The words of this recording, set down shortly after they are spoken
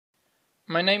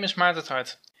my name is Maarten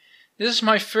Hart. This is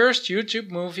my first YouTube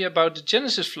movie about the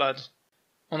Genesis flood.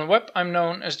 On the web I'm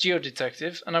known as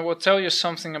Geodetective and I will tell you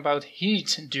something about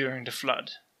heat during the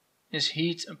flood. Is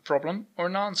heat a problem or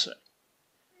an answer?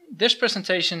 This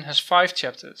presentation has 5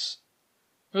 chapters.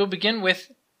 We'll begin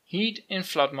with heat in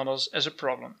flood models as a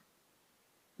problem.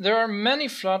 There are many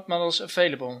flood models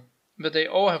available, but they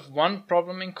all have one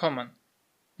problem in common.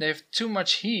 They have too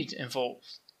much heat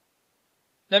involved.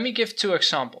 Let me give 2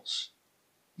 examples.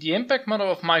 The impact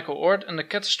model of Michael Oort and the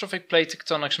catastrophic plate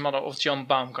tectonics model of John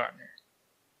Baumgartner.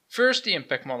 First, the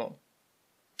impact model.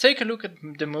 Take a look at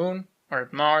the Moon or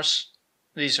at Mars.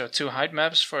 These are 2 height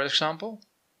maps, for example.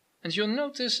 And you'll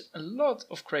notice a lot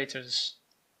of craters.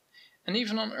 And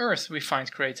even on Earth we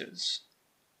find craters.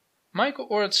 Michael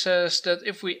Oort says that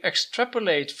if we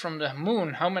extrapolate from the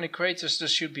Moon how many craters there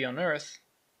should be on Earth,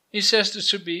 he says there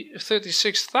should be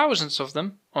 36,000 of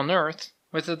them on Earth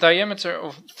with a diameter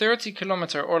of 30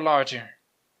 km or larger.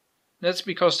 That's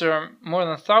because there are more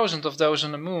than 1,000 of those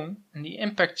on the Moon and the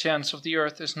impact chance of the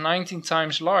Earth is 19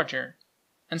 times larger.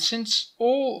 And since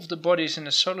all of the bodies in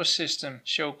the solar system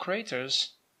show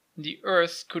craters, the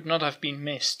Earth could not have been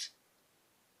missed.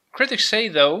 Critics say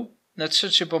though that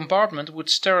such a bombardment would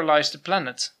sterilize the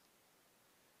planet.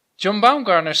 John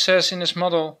Baumgartner says in his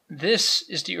model, this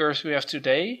is the Earth we have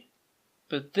today,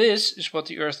 but this is what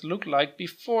the Earth looked like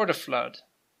before the flood.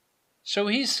 So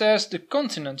he says the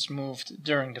continents moved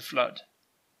during the flood.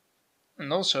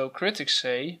 And also critics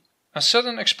say, a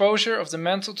sudden exposure of the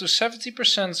mantle to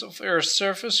 70% of Earth's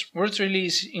surface would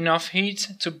release enough heat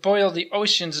to boil the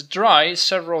oceans dry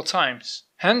several times.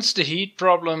 Hence the heat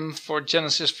problem for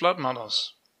Genesis flood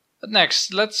models. But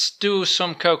next, let's do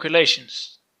some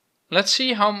calculations. Let's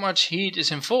see how much heat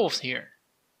is involved here.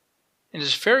 It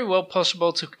is very well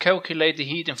possible to calculate the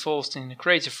heat involved in the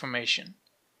crater formation.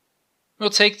 We'll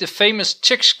take the famous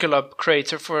Chicxulub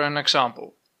crater for an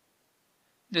example.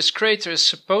 This crater is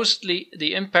supposedly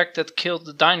the impact that killed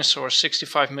the dinosaurs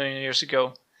 65 million years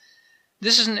ago.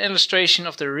 This is an illustration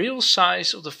of the real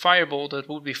size of the fireball that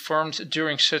would be formed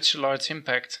during such a large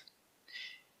impact.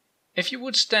 If you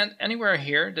would stand anywhere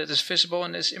here that is visible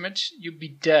in this image, you'd be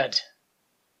dead.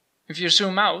 If you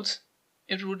zoom out,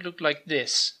 it would look like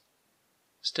this.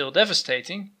 Still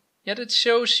devastating, yet it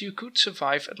shows you could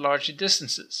survive at larger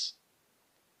distances.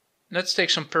 Let's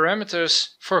take some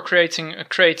parameters for creating a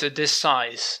crater this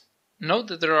size. Note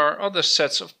that there are other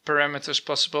sets of parameters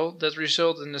possible that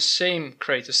result in the same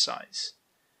crater size.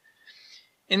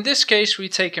 In this case we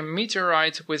take a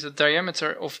meteorite with a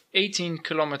diameter of 18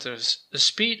 kilometers, a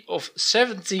speed of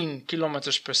 17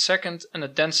 kilometers per second and a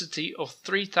density of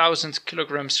 3000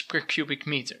 kilograms per cubic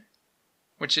meter,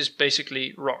 which is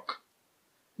basically rock.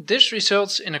 This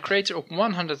results in a crater of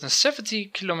 170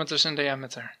 kilometers in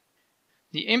diameter.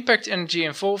 The impact energy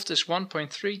involved is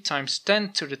 1.3 times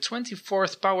 10 to the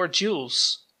 24th power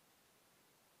joules.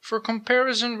 For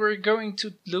comparison, we're going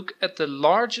to look at the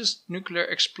largest nuclear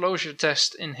explosion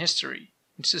test in history,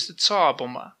 which is the Tsar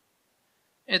Bomba.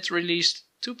 It released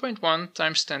 2.1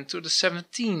 times 10 to the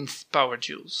 17th power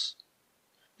joules.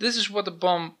 This is what the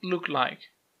bomb looked like,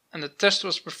 and the test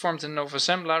was performed in Nova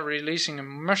Zembla, releasing a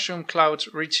mushroom cloud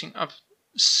reaching up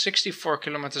 64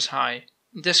 kilometers high.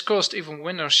 This caused even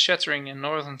windows shattering in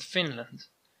northern Finland.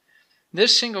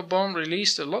 This single bomb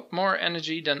released a lot more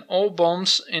energy than all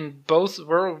bombs in both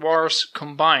world wars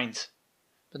combined,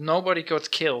 but nobody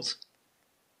got killed.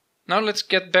 Now let's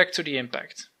get back to the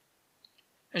impact.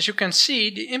 As you can see,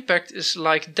 the impact is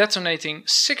like detonating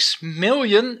 6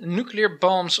 million nuclear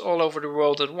bombs all over the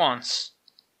world at once.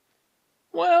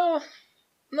 Well,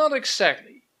 not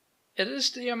exactly. It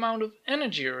is the amount of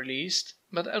energy released,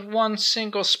 but at one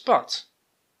single spot.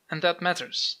 And that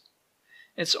matters.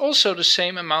 It's also the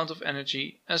same amount of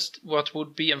energy as what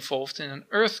would be involved in an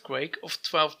earthquake of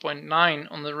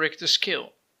 12.9 on the Richter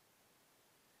scale.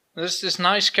 There's this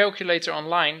nice calculator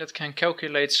online that can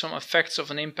calculate some effects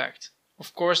of an impact.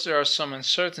 Of course there are some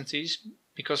uncertainties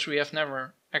because we have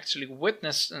never actually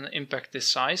witnessed an impact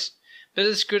this size, but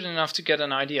it's good enough to get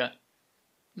an idea.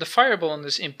 The fireball in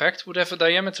this impact would have a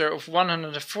diameter of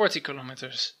 140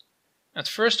 kilometers. At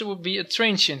first it would be a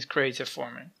transient crater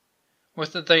forming,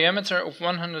 with a diameter of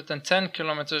 110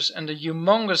 kilometers and a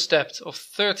humongous depth of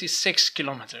 36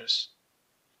 kilometers.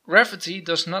 Gravity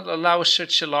does not allow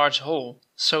such a large hole,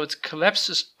 so it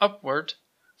collapses upward,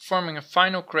 forming a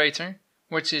final crater,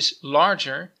 which is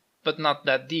larger but not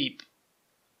that deep.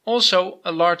 Also,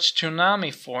 a large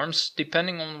tsunami forms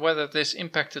depending on whether this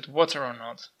impacted water or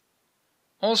not.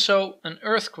 Also, an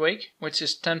earthquake, which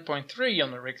is 10.3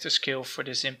 on the Richter scale for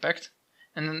this impact,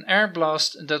 and an air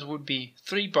blast that would be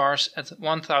 3 bars at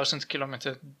 1000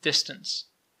 kilometer distance.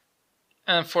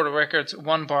 and for the record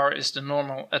 1 bar is the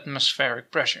normal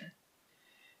atmospheric pressure.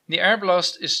 The air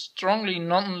blast is strongly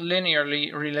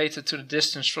non-linearly related to the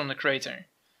distance from the crater,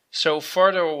 so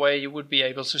farther away you would be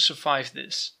able to survive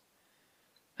this.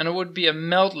 And it would be a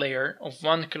melt layer of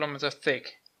 1 kilometer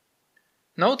thick.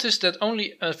 Notice that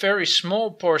only a very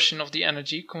small portion of the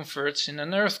energy converts in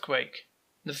an earthquake.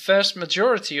 The vast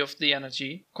majority of the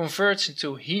energy converts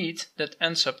into heat that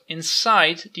ends up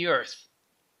inside the earth.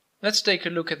 Let's take a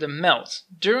look at the melt.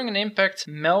 During an impact,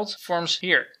 melt forms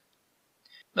here.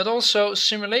 But also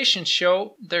simulations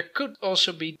show there could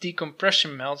also be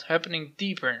decompression melt happening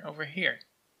deeper over here.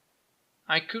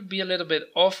 I could be a little bit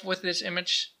off with this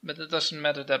image, but it doesn't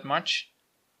matter that much.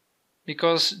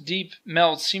 Because deep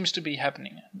melt seems to be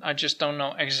happening. I just don't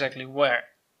know exactly where.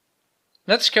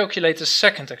 Let's calculate a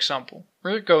second example.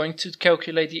 We're going to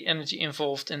calculate the energy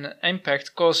involved in an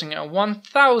impact causing a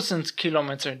 1000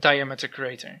 kilometer diameter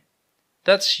crater.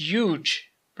 That's huge.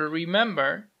 But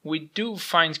remember, we do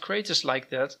find craters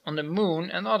like that on the moon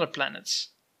and other planets.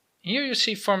 Here you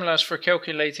see formulas for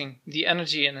calculating the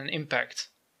energy in an impact.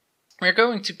 We're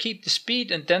going to keep the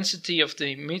speed and density of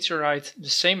the meteorite the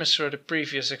same as for the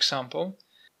previous example.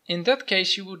 In that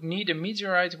case you would need a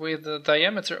meteorite with a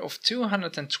diameter of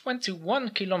 221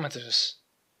 kilometers.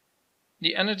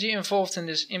 The energy involved in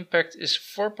this impact is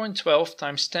 4.12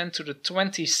 times 10 to the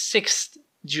 26th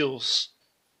joules.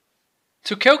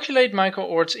 To calculate Michael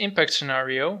Ohert's impact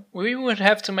scenario, we would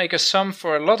have to make a sum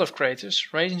for a lot of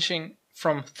craters ranging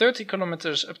from 30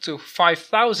 kilometers up to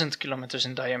 5000 kilometers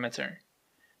in diameter.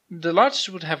 The largest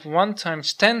would have 1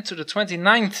 times 10 to the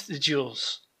 29th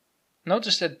joules.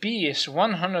 Notice that B is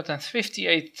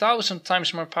 158,000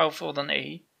 times more powerful than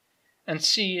A, and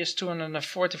C is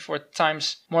 244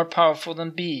 times more powerful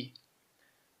than B.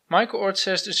 Michael Oert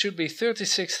says there should be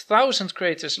 36,000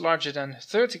 craters larger than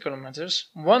 30 kilometers,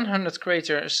 100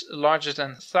 craters larger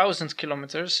than 1000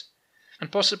 kilometers, and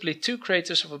possibly 2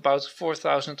 craters of about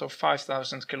 4000 or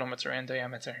 5000 kilometers in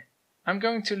diameter. I'm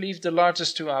going to leave the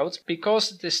largest 2 out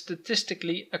because it is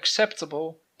statistically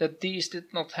acceptable that these did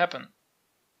not happen.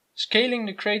 Scaling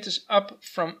the craters up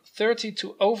from 30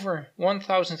 to over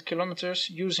 1000 kilometers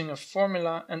using a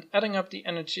formula and adding up the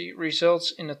energy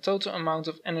results in a total amount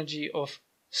of energy of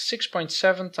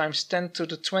 6.7 times 10 to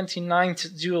the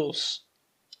 29th joules.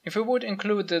 If we would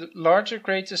include the larger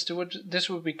craters, this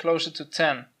would be closer to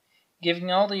 10.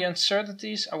 Given all the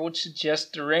uncertainties, I would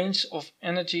suggest the range of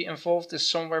energy involved is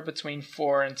somewhere between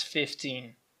 4 and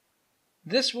 15.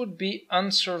 This would be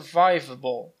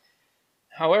unsurvivable.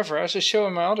 However, as I show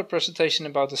in my other presentation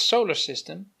about the solar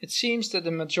system, it seems that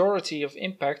the majority of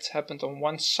impacts happened on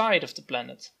one side of the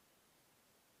planet.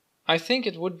 I think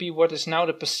it would be what is now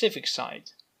the Pacific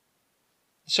side.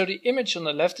 So the image on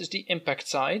the left is the impact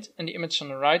side and the image on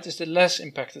the right is the less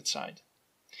impacted side.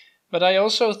 But I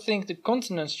also think the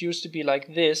continents used to be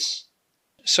like this,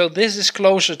 so this is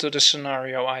closer to the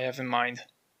scenario I have in mind.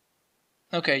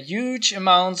 Okay, huge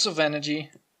amounts of energy,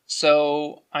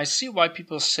 so I see why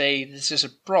people say this is a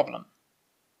problem.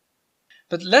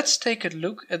 But let's take a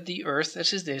look at the Earth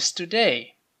as it is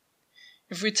today.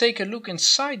 If we take a look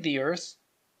inside the Earth,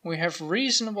 we have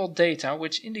reasonable data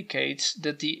which indicates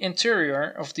that the interior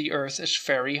of the Earth is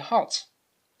very hot.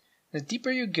 The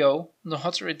deeper you go, the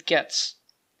hotter it gets.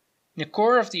 The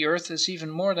core of the Earth is even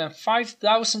more than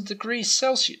 5000 degrees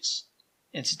Celsius.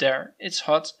 It's there, it's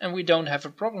hot, and we don't have a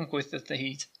problem with the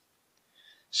heat.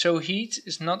 So heat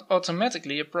is not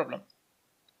automatically a problem.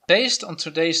 Based on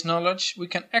today's knowledge, we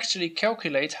can actually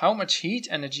calculate how much heat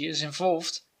energy is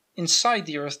involved inside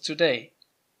the Earth today.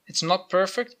 It's not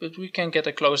perfect, but we can get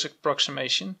a close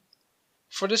approximation.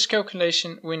 For this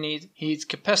calculation, we need heat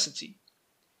capacity.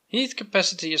 Heat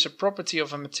capacity is a property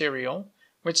of a material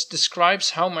which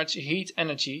describes how much heat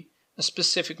energy a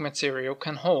specific material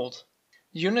can hold.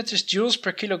 The unit is joules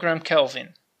per kilogram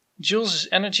Kelvin. Joules is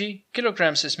energy,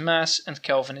 kilograms is mass, and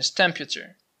Kelvin is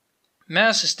temperature.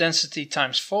 Mass is density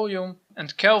times volume,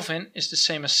 and Kelvin is the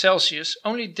same as Celsius,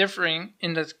 only differing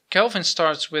in that Kelvin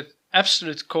starts with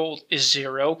absolute cold is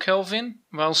 0 Kelvin,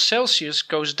 while Celsius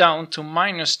goes down to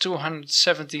minus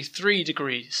 273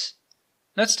 degrees.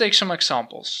 Let's take some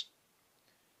examples.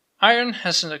 Iron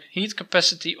has a heat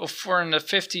capacity of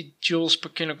 450 joules per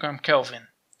kilogram Kelvin.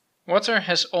 Water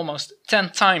has almost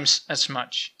 10 times as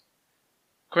much.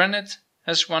 Granite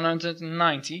has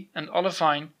 190 and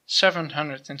olivine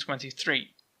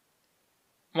 723.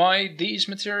 Why these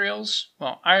materials?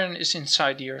 Well, iron is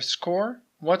inside the Earth's core,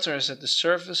 water is at the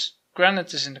surface,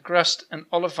 granite is in the crust, and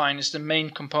olivine is the main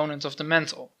component of the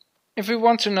mantle. If we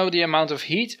want to know the amount of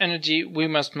heat energy, we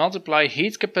must multiply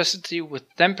heat capacity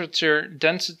with temperature,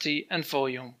 density and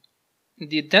volume.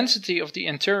 The density of the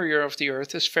interior of the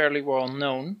Earth is fairly well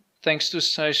known, thanks to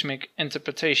seismic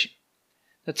interpretation.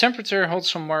 The temperature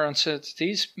holds some more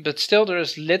uncertainties, but still there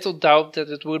is little doubt that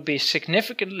it would be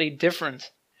significantly different.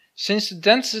 Since the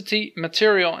density,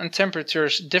 material and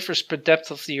temperatures differs per depth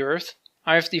of the Earth,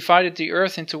 I have divided the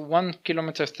Earth into 1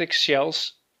 kilometer thick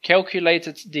shells,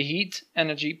 calculated the heat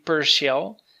energy per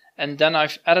shell, and then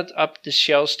I've added up the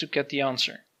shells to get the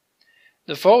answer.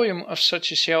 The volume of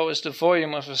such a shell is the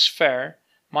volume of a sphere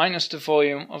minus the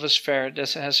volume of a sphere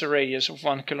that has a radius of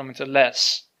 1 kilometer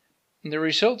less. The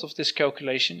result of this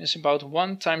calculation is about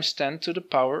 1 times 10 to the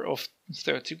power of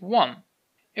 31.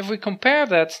 If we compare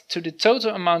that to the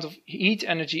total amount of heat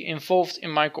energy involved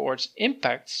in Michael Ohert's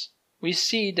impacts, we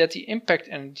see that the impact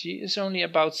energy is only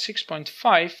about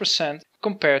 6.5%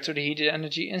 compared to the heat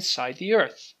energy inside the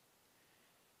Earth.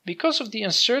 Because of the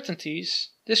uncertainties,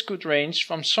 this could range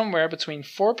from somewhere between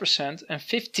 4% and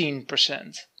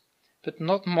 15%, but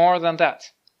not more than that.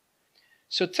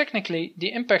 So technically,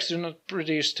 the impacts do not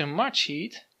produce too much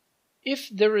heat if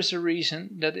there is a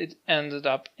reason that it ended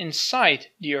up inside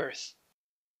the Earth.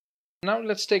 Now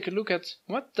let's take a look at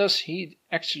what does heat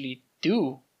actually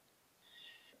do.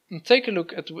 And take a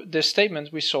look at the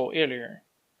statement we saw earlier.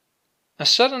 A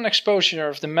sudden exposure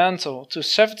of the mantle to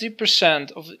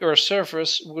 70% of the Earth's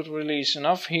surface would release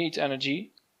enough heat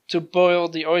energy to boil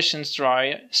the oceans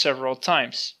dry several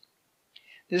times.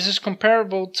 This is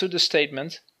comparable to the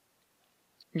statement,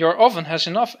 your oven has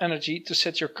enough energy to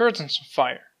set your curtains on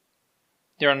fire.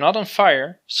 They are not on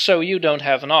fire, so you don't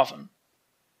have an oven.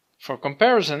 For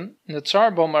comparison, the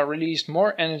Tsar Bomba released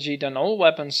more energy than all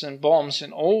weapons and bombs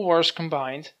in all wars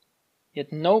combined,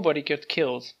 yet nobody got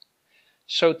killed.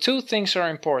 So two things are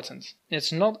important.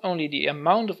 It's not only the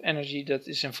amount of energy that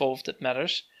is involved that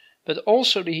matters, but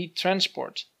also the heat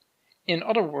transport. In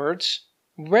other words,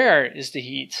 where is the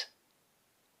heat?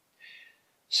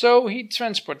 So heat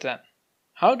transport then.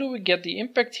 How do we get the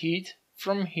impact heat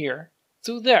from here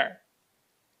to there?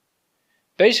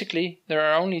 Basically, there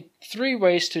are only 3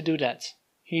 ways to do that: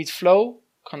 heat flow,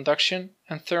 conduction,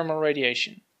 and thermal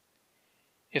radiation.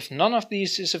 If none of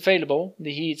these is available,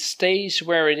 the heat stays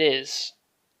where it is.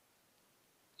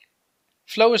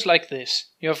 Flow is like this.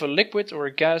 You have a liquid or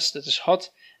a gas that is hot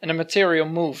and a material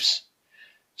moves.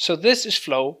 So this is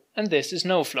flow and this is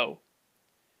no flow.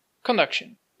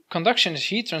 Conduction. Conduction is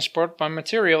heat transport by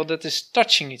material that is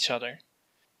touching each other.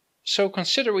 So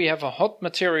consider we have a hot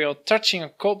material touching a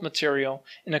cold material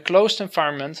in a closed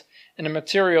environment and the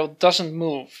material doesn't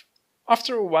move.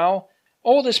 After a while,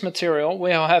 all this material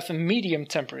will have a medium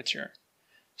temperature.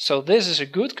 So this is a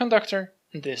good conductor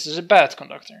and this is a bad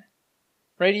conductor.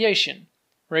 Radiation.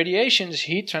 Radiation is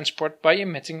heat transport by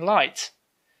emitting light.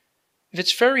 If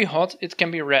it's very hot, it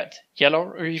can be red, yellow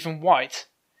or even white.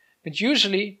 But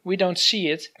usually we don't see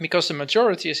it because the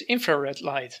majority is infrared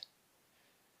light.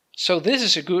 So this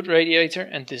is a good radiator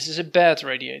and this is a bad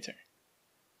radiator.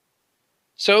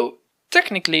 So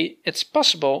technically it's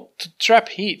possible to trap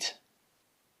heat,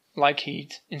 like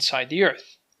heat inside the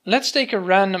Earth. Let's take a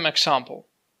random example.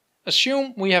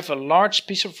 Assume we have a large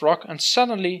piece of rock and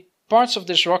suddenly parts of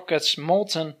this rock gets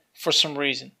molten for some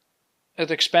reason. It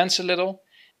expands a little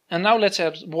and now let's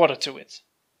add water to it.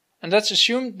 And let's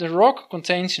assume the rock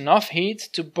contains enough heat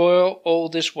to boil all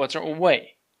this water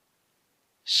away.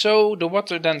 So the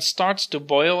water then starts to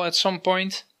boil at some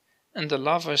point and the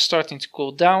lava is starting to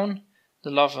cool down.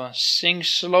 The lava sinks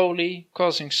slowly,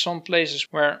 causing some places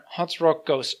where hot rock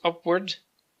goes upward.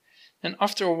 And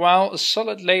after a while a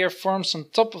solid layer forms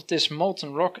on top of this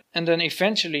molten rock, and then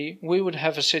eventually we would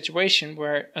have a situation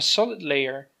where a solid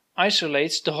layer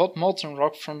isolates the hot molten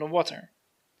rock from the water.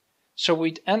 So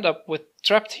we'd end up with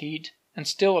trapped heat and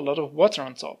still a lot of water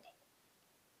on top.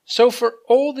 So for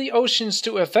all the oceans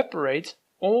to evaporate,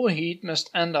 all heat must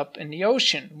end up in the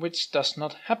ocean, which does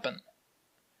not happen.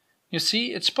 You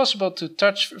see, it's possible to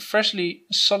touch freshly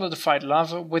solidified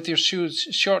lava with your shoes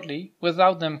shortly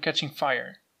without them catching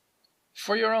fire.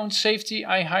 For your own safety,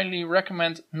 I highly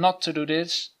recommend not to do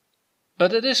this,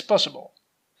 but it is possible.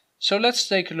 So let's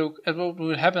take a look at what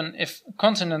would happen if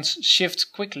continents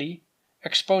shift quickly,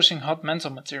 exposing hot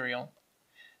mantle material.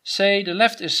 Say the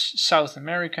left is South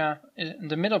America,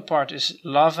 the middle part is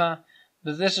lava,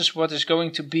 but this is what is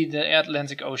going to be the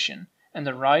Atlantic Ocean, and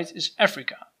the right is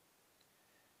Africa.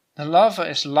 The lava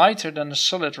is lighter than the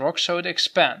solid rock, so it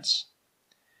expands.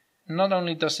 Not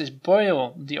only does this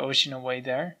boil the ocean away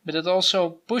there, but it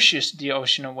also pushes the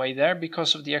ocean away there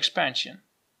because of the expansion.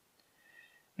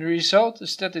 The result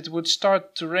is that it would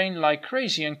start to rain like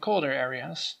crazy in colder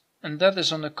areas, and that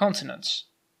is on the continents.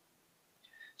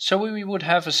 So we would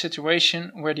have a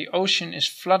situation where the ocean is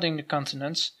flooding the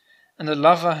continents and the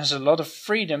lava has a lot of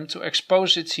freedom to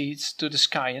expose its heat to the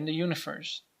sky and the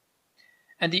universe.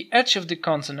 At the edge of the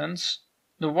continents,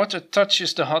 the water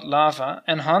touches the hot lava,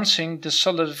 enhancing the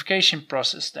solidification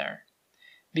process there.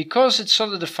 Because it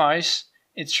solidifies,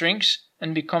 it shrinks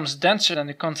and becomes denser than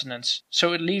the continents,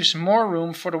 so it leaves more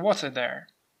room for the water there.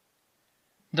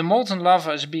 The molten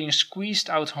lava is being squeezed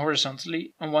out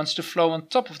horizontally and wants to flow on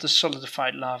top of the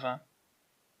solidified lava.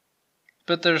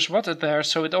 But there's water there,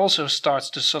 so it also starts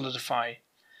to solidify.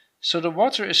 So the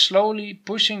water is slowly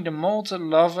pushing the molten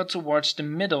lava towards the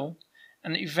middle,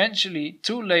 and eventually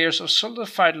two layers of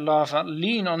solidified lava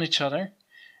lean on each other,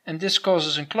 and this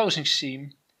causes a closing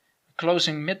seam, a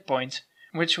closing midpoint,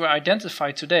 which we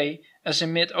identify today as a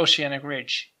mid-oceanic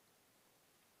ridge.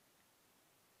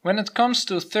 When it comes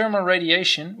to thermal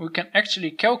radiation, we can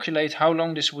actually calculate how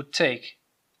long this would take.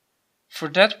 For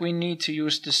that we need to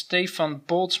use the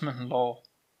Stefan-Boltzmann law.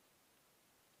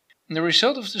 The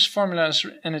result of this formula is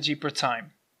energy per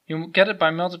time. You get it by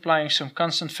multiplying some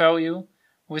constant value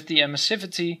with the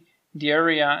emissivity, the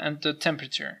area and the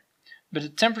temperature. But the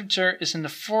temperature is in the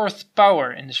fourth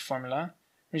power in this formula,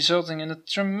 resulting in a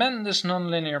tremendous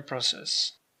nonlinear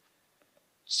process.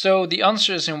 So the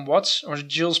answer is in watts or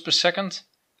joules per second,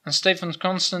 and Stefan's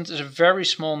constant is a very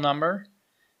small number.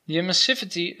 The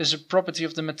emissivity is a property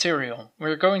of the material. We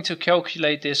are going to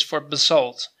calculate this for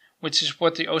basalt, which is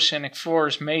what the oceanic floor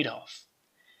is made of.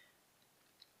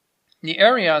 The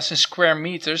area is in square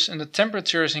meters and the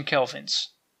temperature is in kelvins.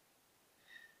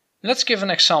 Let's give an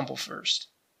example first.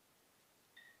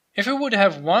 If we would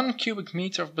have 1 cubic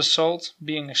meter of basalt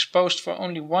being exposed for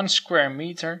only 1 square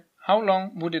meter, how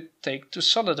long would it take to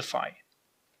solidify?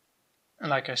 And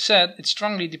like I said, it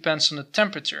strongly depends on the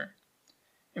temperature.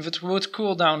 If it would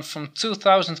cool down from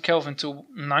 2000 Kelvin to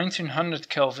 1900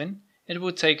 Kelvin, it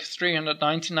would take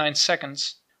 399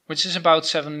 seconds, which is about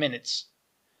 7 minutes.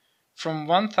 From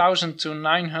 1000 to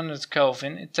 900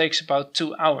 Kelvin, it takes about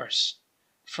 2 hours.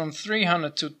 From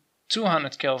 300 to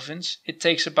 200 Kelvins, it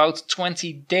takes about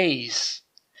 20 days.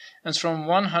 And from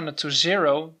 100 to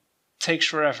 0 takes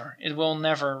forever. It will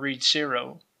never reach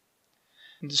 0.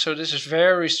 So this is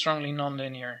very strongly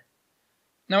nonlinear.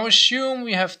 Now assume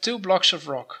we have 2 blocks of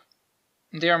rock.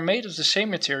 They are made of the same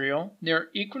material, they are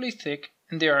equally thick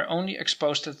and they are only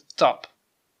exposed at the top.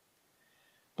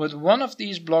 But one of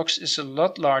these blocks is a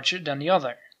lot larger than the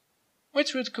other,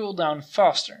 which would cool down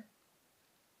faster.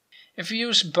 If we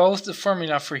use both the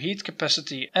formula for heat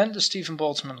capacity and the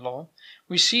Stefan-Boltzmann law,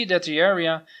 we see that the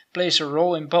area plays a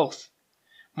role in both.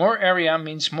 More area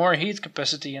means more heat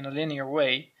capacity in a linear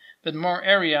way, but more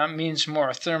area means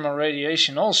more thermal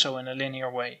radiation also in a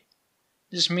linear way.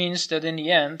 This means that in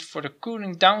the end, for the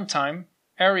cooling down time,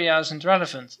 area isn't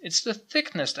relevant, it's the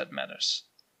thickness that matters.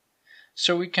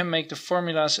 So we can make the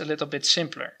formulas a little bit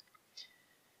simpler.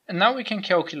 And now we can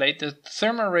calculate the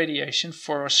thermal radiation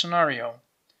for a scenario.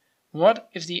 What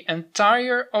if the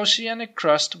entire oceanic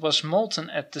crust was molten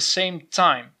at the same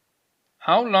time?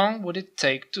 How long would it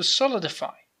take to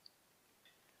solidify?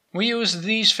 We use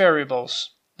these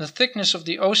variables. The thickness of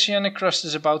the oceanic crust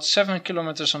is about 7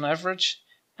 kilometers on average,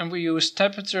 and we use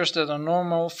temperatures that are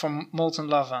normal for molten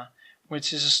lava,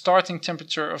 which is a starting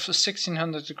temperature of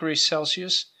 1600 degrees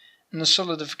Celsius and a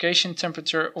solidification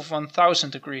temperature of 1000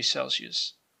 degrees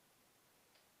Celsius.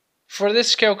 For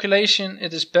this calculation,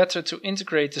 it is better to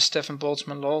integrate the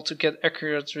Stefan-Boltzmann law to get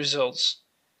accurate results.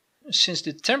 Since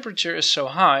the temperature is so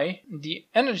high, the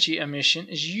energy emission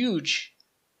is huge.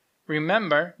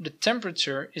 Remember, the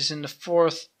temperature is in the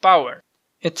fourth power.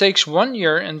 It takes 1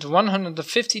 year and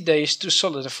 150 days to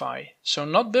solidify, so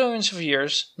not billions of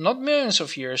years, not millions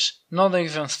of years, not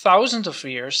even thousands of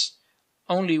years,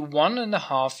 only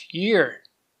 1.5 years.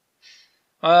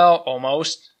 Well,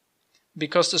 almost,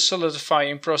 because the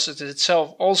solidifying process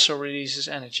itself also releases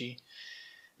energy.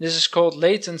 This is called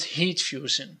latent heat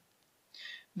fusion.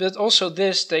 But also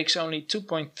this takes only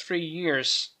 2.3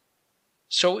 years.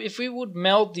 So if we would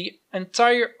melt the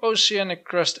entire oceanic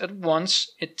crust at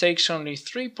once, it takes only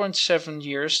 3.7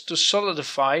 years to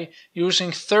solidify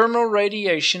using thermal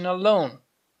radiation alone.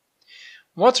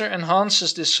 Water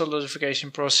enhances this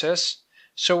solidification process,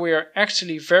 so we are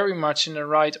actually very much in the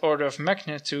right order of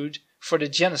magnitude for the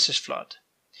Genesis flood.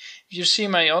 If you see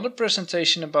my other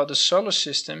presentation about the solar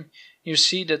system, you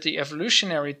see that the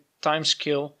evolutionary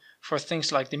timescale for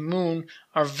things like the moon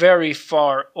are very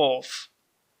far off.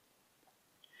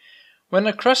 When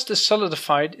the crust is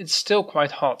solidified, it's still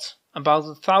quite hot, about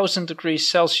 1000 degrees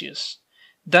Celsius.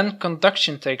 Then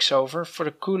conduction takes over for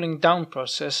the cooling down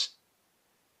process.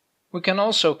 We can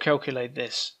also calculate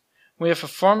this. We have a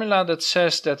formula that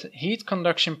says that heat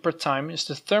conduction per time is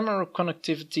the thermal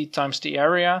conductivity times the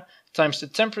area times the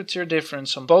temperature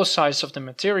difference on both sides of the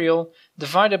material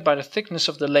divided by the thickness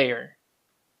of the layer.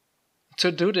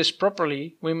 To do this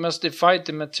properly, we must divide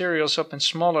the materials up in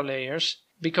smaller layers,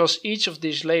 because each of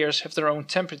these layers have their own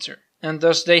temperature, and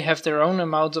thus they have their own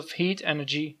amount of heat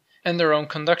energy and their own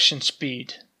conduction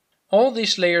speed. All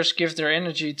these layers give their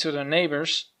energy to their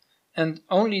neighbors, and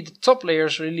only the top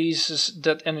layers releases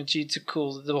that energy to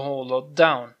cool the whole lot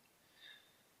down.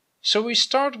 So we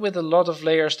start with a lot of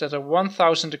layers that are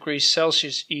 1000 degrees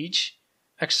Celsius each,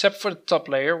 except for the top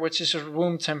layer, which is at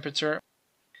room temperature.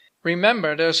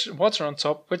 Remember, there's water on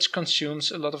top, which consumes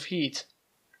a lot of heat.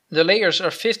 The layers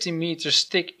are 50 meters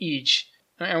thick each,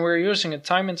 and we're using a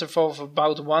time interval of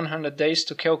about 100 days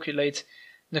to calculate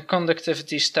the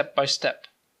conductivity step by step.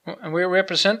 And we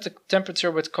represent the temperature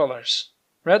with colors.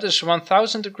 Red is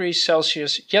 1000 degrees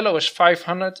Celsius, yellow is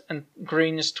 500 and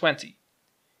green is 20.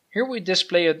 Here we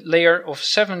display a layer of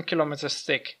 7 kilometers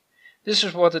thick. This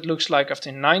is what it looks like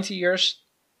after 90 years,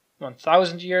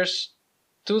 1000 years,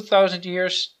 2000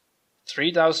 years,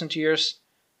 3000 years,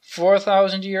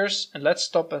 4000 years, and let's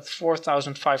stop at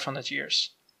 4500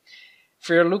 years. If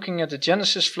we are looking at the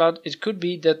Genesis flood, it could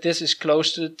be that this is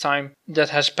close to the time that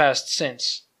has passed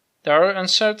since. There are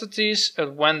uncertainties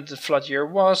at when the flood year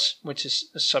was, which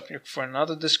is a subject for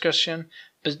another discussion,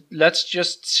 but let's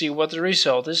just see what the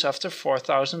result is after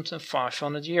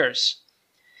 4500 years.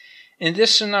 In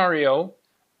this scenario,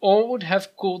 all would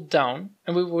have cooled down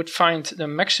and we would find the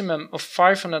maximum of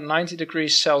 590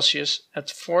 degrees Celsius at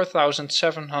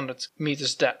 4700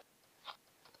 meters depth.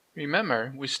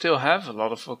 Remember, we still have a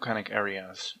lot of volcanic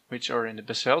areas, which are in the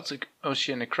basaltic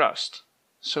oceanic crust,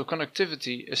 so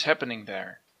conductivity is happening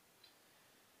there.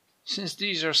 Since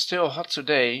these are still hot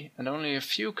today and only a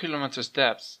few kilometers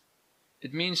depth,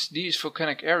 it means these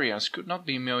volcanic areas could not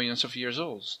be millions of years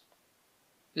old.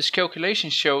 This calculation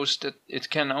shows that it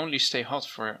can only stay hot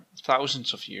for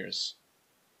thousands of years.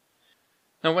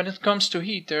 Now when it comes to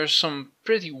heat, there are some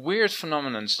pretty weird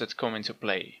phenomena that come into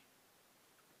play.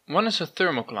 One is a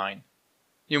thermocline.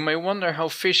 You may wonder how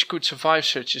fish could survive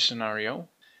such a scenario.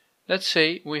 Let's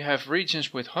say we have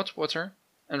regions with hot water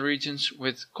and regions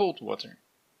with cold water.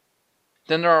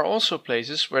 Then there are also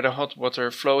places where the hot water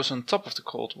flows on top of the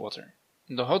cold water.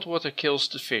 The hot water kills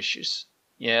the fishes.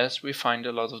 Yes, we find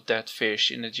a lot of dead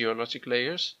fish in the geologic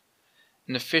layers,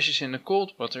 and the fishes in the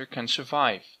cold water can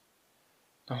survive.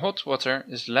 The hot water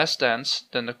is less dense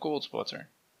than the cold water.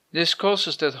 This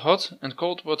causes that hot and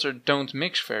cold water don't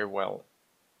mix very well.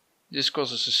 This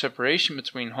causes a separation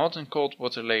between hot and cold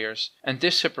water layers, and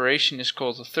this separation is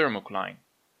called a thermocline.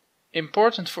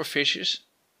 Important for fishes,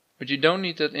 but you don't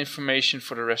need that information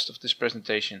for the rest of this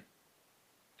presentation.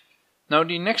 Now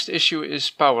the next issue is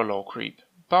power law creep.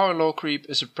 Power law creep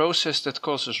is a process that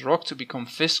causes rock to become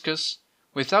viscous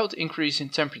without increase in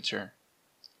temperature.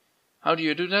 How do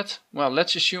you do that? Well,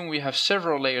 let's assume we have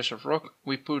several layers of rock,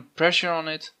 we put pressure on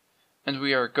it, and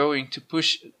we are going to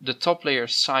push the top layer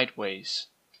sideways.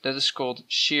 That is called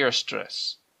shear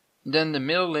stress. Then the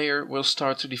middle layer will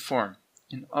start to deform.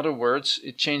 In other words,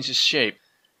 it changes shape.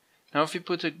 Now if you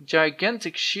put a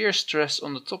gigantic shear stress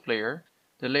on the top layer,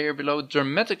 the layer below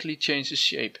dramatically changes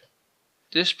shape.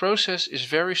 This process is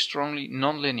very strongly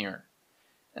non-linear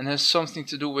and has something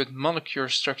to do with molecular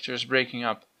structures breaking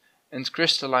up and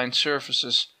crystalline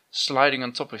surfaces sliding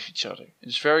on top of each other.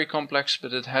 It's very complex,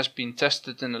 but it has been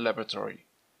tested in the laboratory.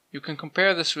 You can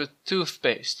compare this with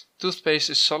toothpaste. Toothpaste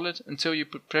is solid until you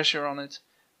put pressure on it,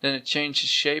 then it changes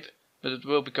shape, but it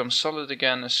will become solid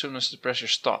again as soon as the pressure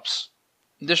stops.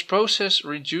 This process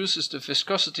reduces the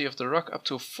viscosity of the rock up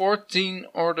to 14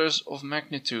 orders of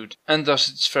magnitude, and thus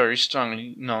it's very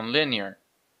strongly non-linear.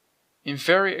 In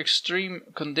very extreme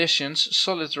conditions,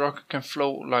 solid rock can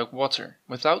flow like water,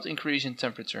 without increase in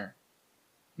temperature.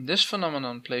 This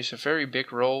phenomenon plays a very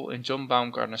big role in John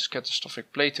Baumgartner's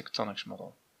catastrophic plate tectonics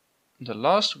model. The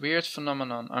last weird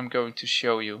phenomenon I'm going to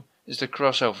show you is the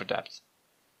crossover depth.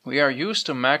 We are used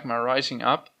to magma rising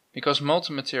up because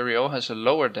molten material has a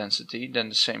lower density than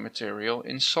the same material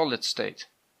in solid state.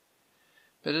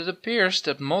 But it appears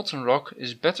that molten rock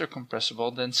is better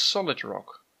compressible than solid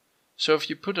rock. So if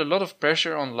you put a lot of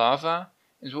pressure on lava,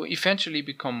 it will eventually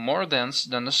become more dense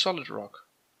than the solid rock.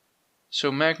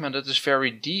 So magma that is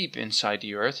very deep inside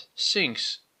the earth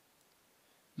sinks.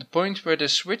 The point where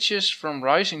this switches from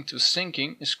rising to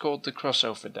sinking is called the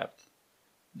crossover depth.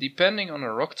 Depending on the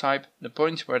rock type, the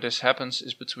point where this happens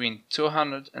is between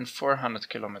 200 and 400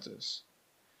 kilometers.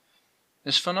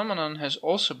 This phenomenon has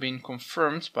also been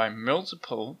confirmed by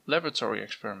multiple laboratory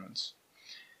experiments.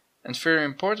 And very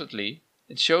importantly,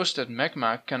 it shows that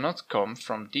magma cannot come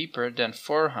from deeper than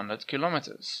 400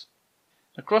 kilometers.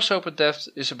 The crossover depth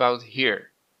is about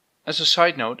here. As a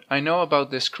side note, I know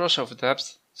about this crossover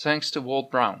depth thanks to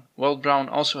Walt Brown. Walt Brown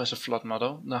also has a flood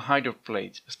model, the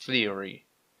hydroplate theory.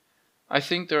 I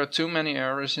think there are too many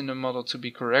errors in the model to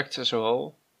be correct as a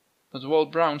whole, but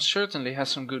Walt Brown certainly has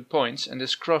some good points, and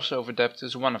this crossover depth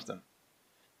is one of them.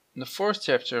 The fourth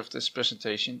chapter of this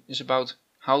presentation is about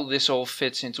how this all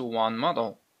fits into one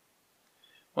model.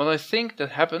 What I think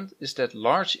that happened is that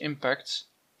large impacts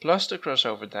plus the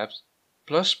crossover depth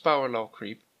plus power law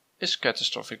creep is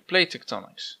catastrophic plate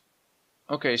tectonics.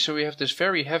 Okay, so we have this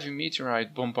very heavy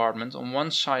meteorite bombardment on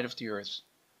one side of the Earth.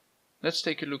 Let's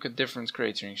take a look at different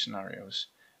cratering scenarios.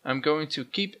 I'm going to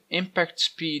keep impact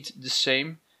speed the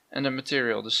same and the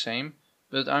material the same,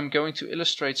 but I'm going to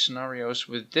illustrate scenarios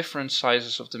with different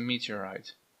sizes of the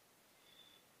meteorite.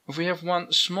 If we have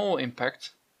one small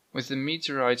impact, with the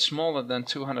meteorite smaller than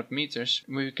 200 meters,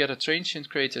 we get a transient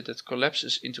crater that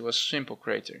collapses into a simple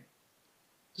crater.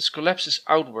 This collapses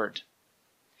outward.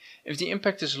 If the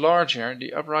impact is larger,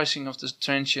 the uprising of the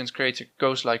transient crater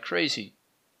goes like crazy.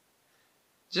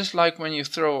 Just like when you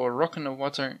throw a rock in the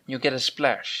water, you get a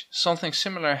splash. Something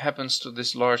similar happens to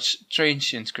this large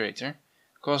transient crater,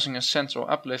 causing a central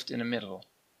uplift in the middle.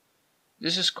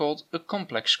 This is called a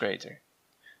complex crater.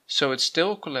 So it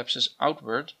still collapses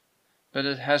outward, but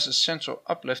it has a central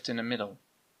uplift in the middle.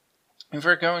 If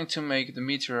we're going to make the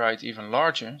meteorite even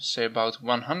larger, say about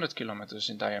 100 kilometers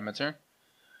in diameter,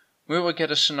 we will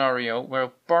get a scenario where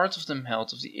part of the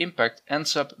melt of the impact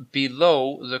ends up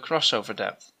below the crossover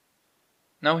depth.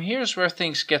 Now here's where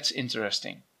things get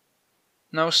interesting.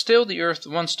 Now still the Earth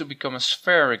wants to become a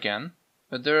sphere again,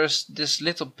 but there is this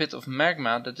little bit of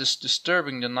magma that is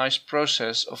disturbing the nice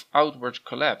process of outward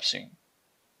collapsing.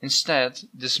 Instead,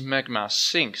 this magma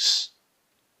sinks.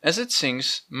 As it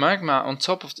sinks, magma on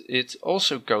top of it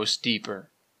also goes deeper.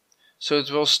 So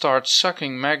it will start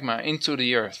sucking magma into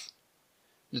the Earth.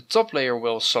 The top layer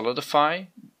will solidify,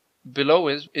 below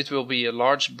it will be a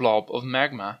large blob of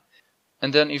magma,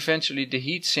 and then eventually the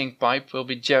heat sink pipe will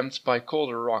be jammed by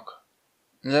colder rock.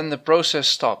 And then the process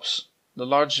stops. The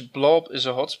large blob is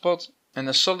a hotspot, and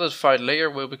the solidified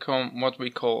layer will become what we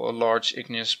call a large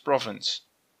igneous province.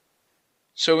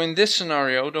 So in this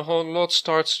scenario, the whole lot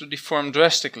starts to deform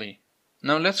drastically.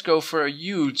 Now let's go for a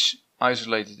huge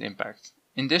isolated impact.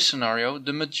 In this scenario,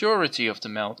 the majority of the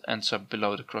melt ends up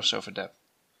below the crossover depth.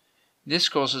 This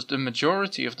causes the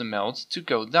majority of the melt to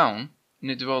go down, and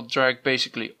it will drag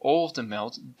basically all of the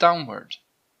melt downward.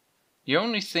 The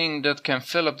only thing that can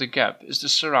fill up the gap is the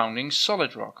surrounding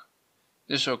solid rock.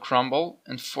 This will crumble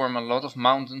and form a lot of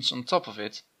mountains on top of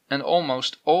it, and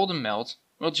almost all the melt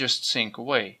will just sink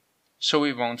away. So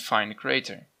we won't find a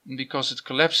crater, because it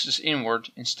collapses inward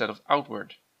instead of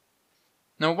outward.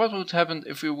 Now what would happen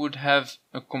if we would have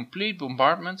a complete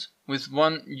bombardment with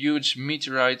one huge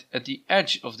meteorite at the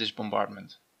edge of this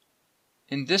bombardment?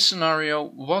 In this scenario,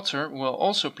 water will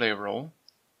also play a role,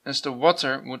 as the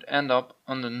water would end up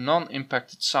on the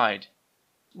non-impacted side.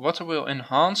 Water will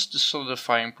enhance the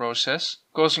solidifying process,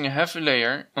 causing a heavy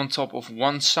layer on top of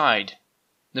one side.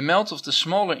 The melt of the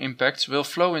smaller impacts will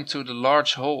flow into the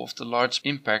large hole of the large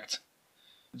impact.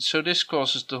 So this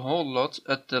causes the whole lot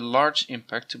at the large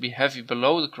impact to be heavy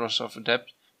below the crossover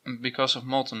depth because of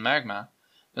molten magma,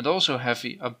 but also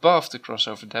heavy above the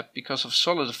crossover depth because of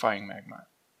solidifying magma.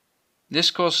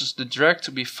 This causes the drag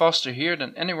to be faster here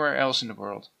than anywhere else in the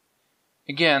world.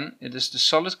 Again, it is the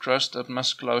solid crust that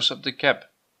must close up the gap,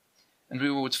 and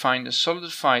we would find a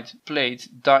solidified plate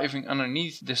diving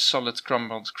underneath this solid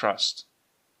crumbled crust.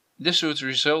 This would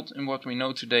result in what we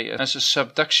know today as a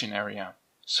subduction area.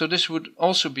 So this would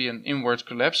also be an inward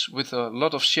collapse with a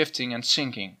lot of shifting and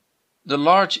sinking. The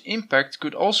large impact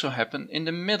could also happen in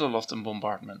the middle of the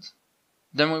bombardment.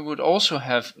 Then we would also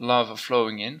have lava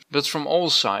flowing in, but from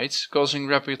all sides, causing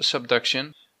rapid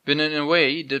subduction, but in a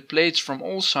way the plates from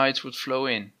all sides would flow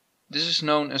in. This is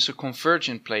known as a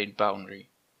convergent plate boundary.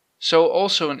 So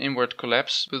also an inward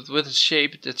collapse, but with a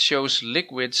shape that shows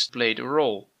liquids played a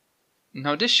role.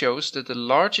 Now this shows that the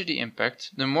larger the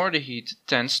impact, the more the heat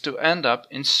tends to end up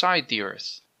inside the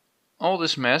Earth. All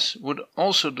this mess would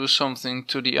also do something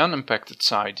to the unimpacted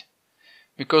side,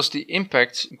 because the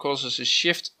impact causes a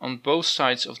shift on both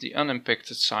sides of the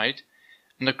unimpacted side,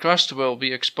 and the crust will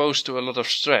be exposed to a lot of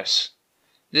stress.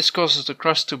 This causes the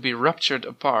crust to be ruptured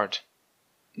apart.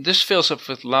 This fills up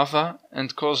with lava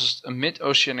and causes a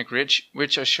mid-oceanic ridge,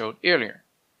 which I showed earlier.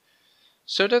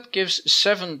 So that gives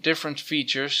 7 different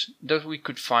features that we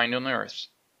could find on Earth.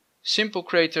 Simple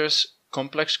craters,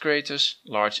 complex craters,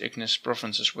 large igneous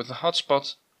provinces with a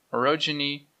hotspot,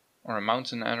 orogeny or a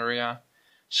mountain area,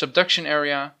 subduction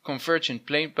area, convergent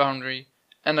plate boundary,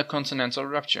 and a continental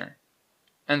rupture.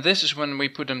 And this is when we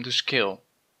put them to scale.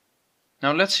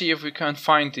 Now let's see if we can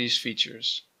find these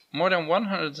features. More than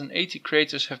 180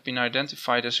 craters have been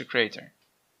identified as a crater.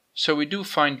 So we do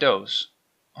find those.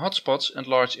 Hotspots and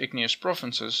large igneous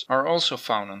provinces are also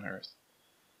found on Earth.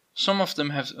 Some of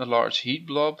them have a large heat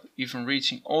blob, even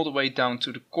reaching all the way down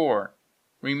to the core.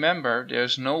 Remember, there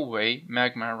is no way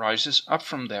magma rises up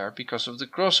from there because of the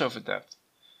crossover depth.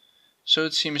 So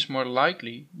it seems more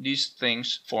likely these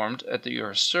things formed at the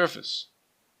Earth's surface.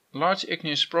 Large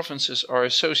igneous provinces are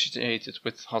associated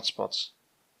with hotspots.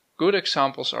 Good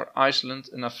examples are Iceland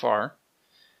and Afar,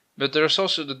 but there is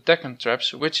also the Deccan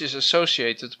Traps, which is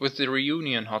associated with the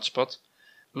Reunion hotspot,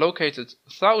 located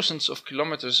thousands of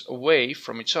kilometers away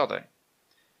from each other.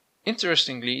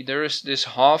 Interestingly, there is this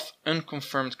half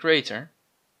unconfirmed crater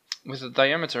with a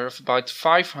diameter of about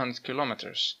 500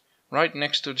 kilometers, right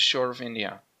next to the shore of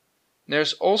India. There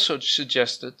is also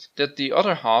suggested that the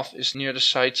other half is near the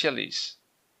Seychelles.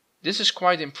 This is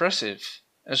quite impressive,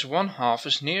 as one half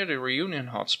is near the Reunion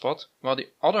hotspot while the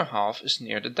other half is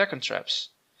near the Deccan Traps.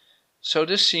 So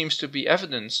this seems to be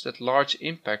evidence that large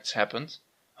impacts happened,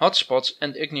 hotspots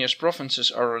and igneous provinces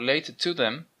are related to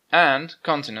them, and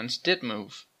continents did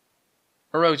move.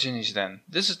 Orogenies then.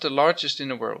 This is the largest in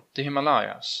the world, the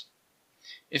Himalayas.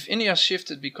 If India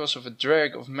shifted because of a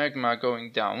drag of magma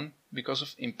going down because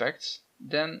of impacts,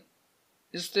 then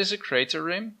is this a crater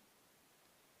rim?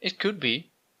 It could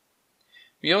be.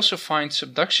 We also find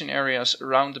subduction areas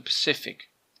around the Pacific.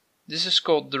 This is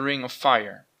called the Ring of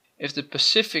Fire. If the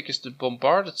Pacific is the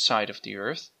bombarded side of the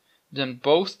Earth, then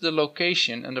both the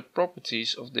location and the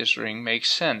properties of this ring make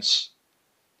sense.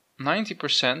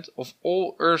 90% of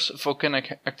all Earth's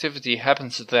volcanic activity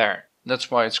happens there. That's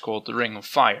why it's called the Ring of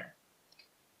Fire.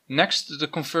 Next, the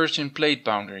convergent plate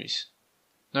boundaries.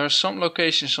 There are some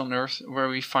locations on Earth where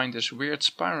we find this weird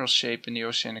spiral shape in the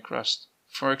oceanic crust.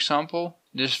 For example,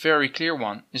 this very clear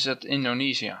one is at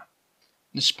Indonesia.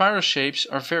 The spiral shapes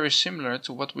are very similar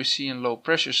to what we see in low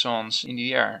pressure zones in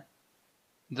the air.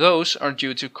 Those are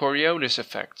due to Coriolis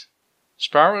effect.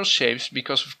 Spiral shapes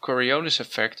because of Coriolis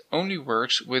effect only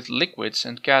works with liquids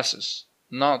and gases,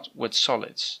 not with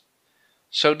solids.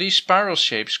 So these spiral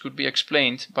shapes could be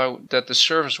explained by that the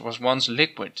surface was once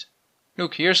liquid.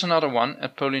 Look, here's another one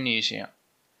at Polynesia.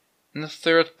 And the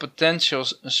third potential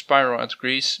spiral at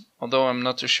Greece, although I'm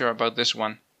not too sure about this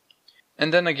one.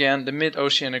 And then again the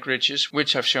mid-oceanic ridges,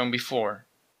 which I've shown before.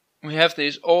 We have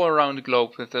these all around the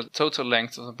globe with a total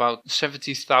length of about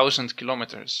 70,000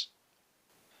 kilometers.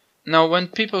 Now when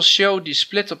people show the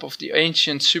split up of the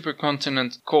ancient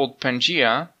supercontinent called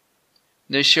Pangaea,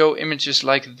 they show images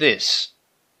like this.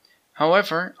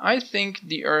 However, I think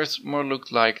the Earth more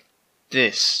looked like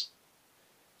this.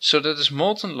 So that is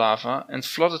molten lava and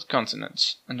flooded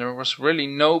continents, and there was really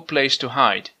no place to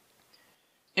hide.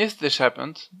 If this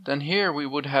happened, then here we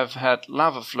would have had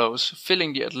lava flows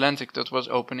filling the Atlantic that was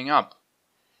opening up.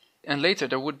 And later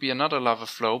there would be another lava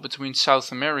flow between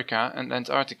South America and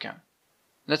Antarctica.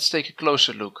 Let's take a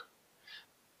closer look.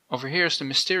 Over here is the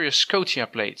mysterious Scotia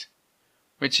plate,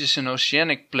 which is an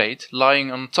oceanic plate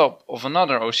lying on top of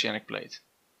another oceanic plate.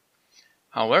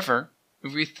 However,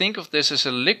 if we think of this as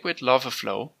a liquid lava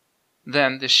flow,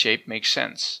 then this shape makes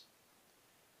sense.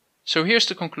 So here's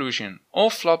the conclusion.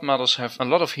 All flood models have a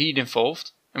lot of heat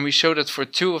involved, and we show that for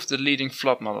two of the leading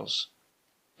flood models.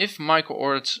 If Michael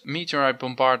Ohert's meteorite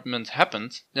bombardment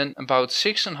happened, then about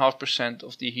 6.5%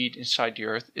 of the heat inside the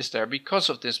Earth is there because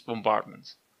of this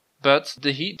bombardment. But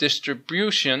the heat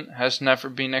distribution has never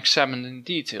been examined in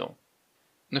detail.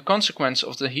 The consequence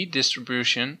of the heat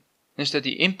distribution is that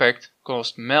the impact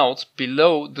caused melt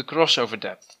below the crossover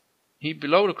depth. Heat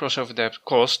below the crossover depth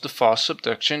caused the fast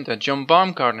subduction that John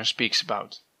Baumgartner speaks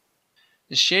about.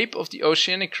 The shape of the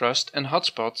oceanic crust and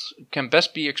hotspots can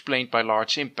best be explained by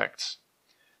large impacts.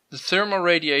 The thermal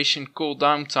radiation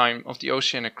cool-down time of the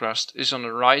oceanic crust is on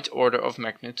the right order of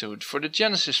magnitude for the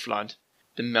Genesis flood.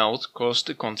 The melt caused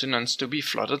the continents to be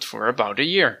flooded for about a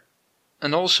year.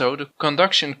 And also the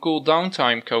conduction cool-down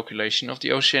time calculation of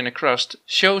the oceanic crust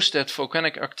shows that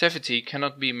volcanic activity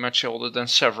cannot be much older than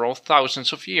several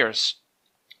thousands of years.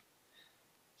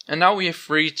 And now we have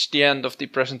reached the end of the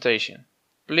presentation.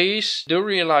 Please do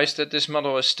realize that this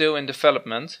model is still in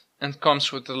development and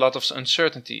comes with a lot of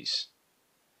uncertainties.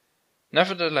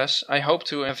 Nevertheless, I hope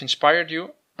to have inspired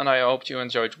you and I hope you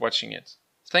enjoyed watching it.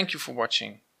 Thank you for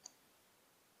watching.